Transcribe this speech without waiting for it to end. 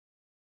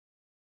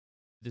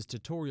This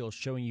tutorial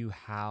showing you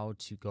how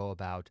to go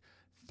about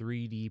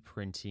 3D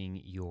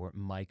printing your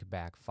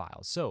MicBack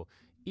files. So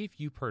if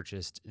you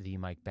purchased the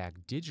MicBack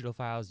digital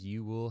files,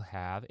 you will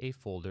have a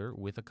folder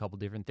with a couple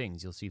different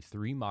things. You'll see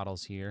 3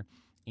 models here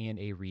and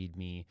a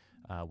README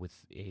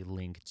with a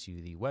link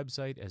to the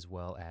website as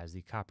well as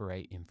the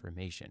copyright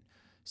information.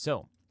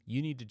 So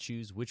you need to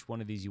choose which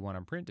one of these you want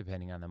to print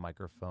depending on the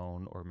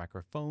microphone or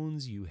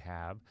microphones you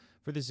have.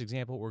 For this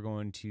example, we're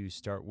going to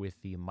start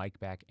with the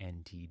MicBack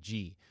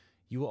NTG.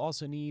 You will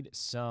also need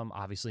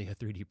obviously a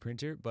 3D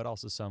printer, but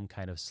also some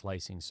kind of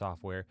slicing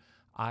software.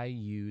 I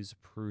use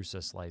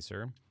Prusa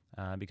Slicer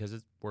because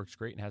it works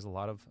great and has a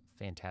lot of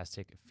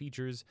fantastic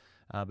features,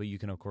 but you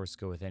can of course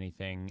go with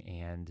anything,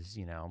 and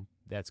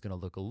that's going to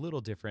look a little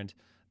different,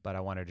 but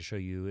I wanted to show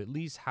you at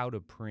least how to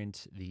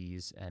print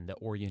these and the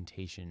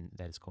orientation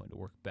that is going to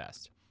work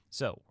best.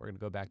 So we're going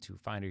to go back to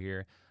Finder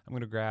here. I'm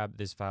going to grab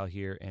this file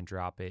here and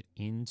drop it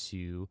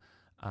into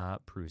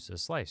Prusa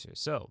Slicer.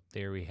 So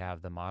there we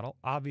have the model.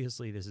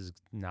 Obviously, this is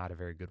not a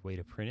very good way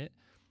to print it.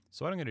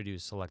 So what I'm going to do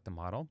is select the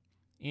model,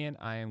 and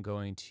I am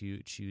going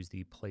to choose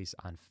the Place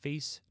on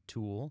Face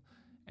tool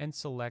and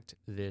select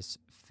this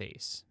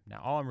face.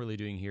 Now, all I'm really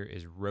doing here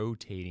is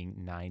rotating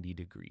 90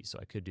 degrees. So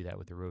I could do that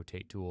with the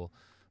Rotate tool,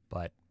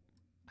 but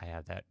I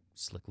have that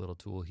slick little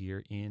tool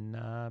here in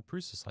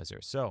Prusa Slicer.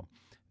 So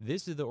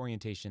this is the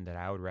orientation that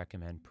I would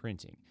recommend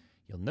printing.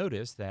 You'll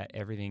notice that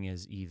everything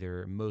is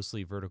either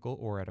mostly vertical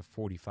or at a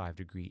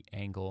 45-degree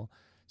angle.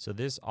 So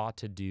this ought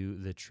to do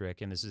the trick,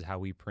 and this is how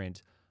we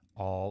print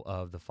all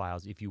of the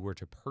files. If you were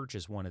to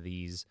purchase one of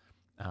these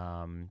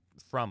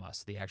from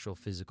us, the actual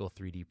physical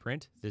 3D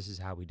print, this is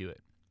how we do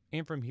it.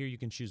 And from here, you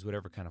can choose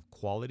whatever kind of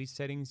quality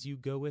settings you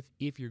go with.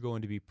 If you're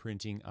going to be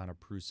printing on a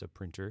Prusa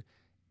printer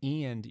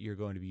and you're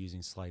going to be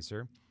using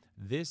Slicer,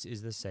 this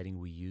is the setting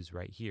we use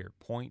right here,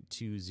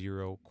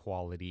 0.20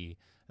 quality,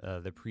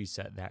 the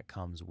preset that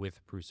comes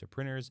with Prusa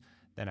printers.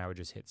 Then I would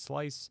just hit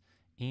slice,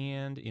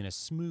 and in a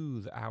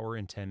smooth hour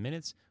and 10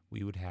 minutes,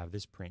 we would have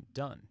this print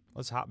done.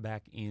 Let's hop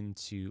back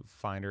into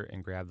Finder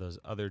and grab those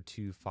other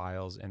 2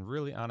 files. And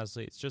really,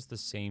 honestly, it's just the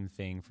same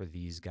thing for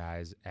these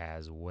guys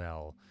as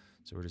well.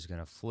 So we're just going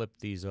to flip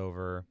these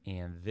over,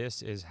 and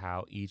this is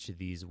how each of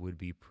these would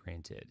be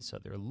printed. So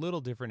they're a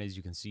little different. As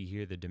you can see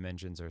here, the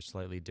dimensions are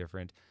slightly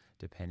different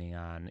depending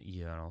on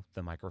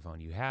the microphone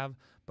you have,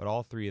 but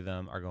all 3 of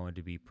them are going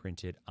to be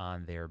printed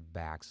on their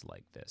backs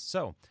like this.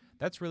 So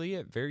that's really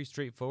it. Very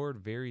straightforward,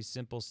 very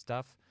simple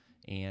stuff,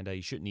 and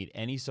you shouldn't need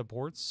any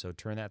supports, so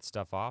turn that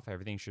stuff off.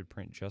 Everything should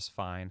print just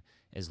fine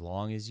as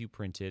long as you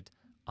print it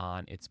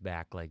on its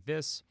back like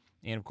this.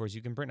 And of course,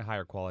 you can print a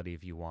higher quality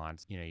if you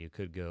want. You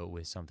could go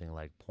with something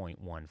like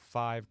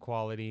 0.15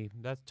 quality.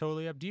 That's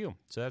totally up to you.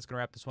 So that's going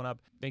to wrap this one up.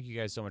 Thank you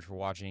guys so much for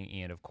watching.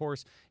 And of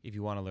course, if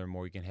you want to learn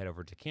more, you can head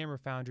over to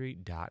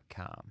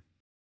camerafoundry.com.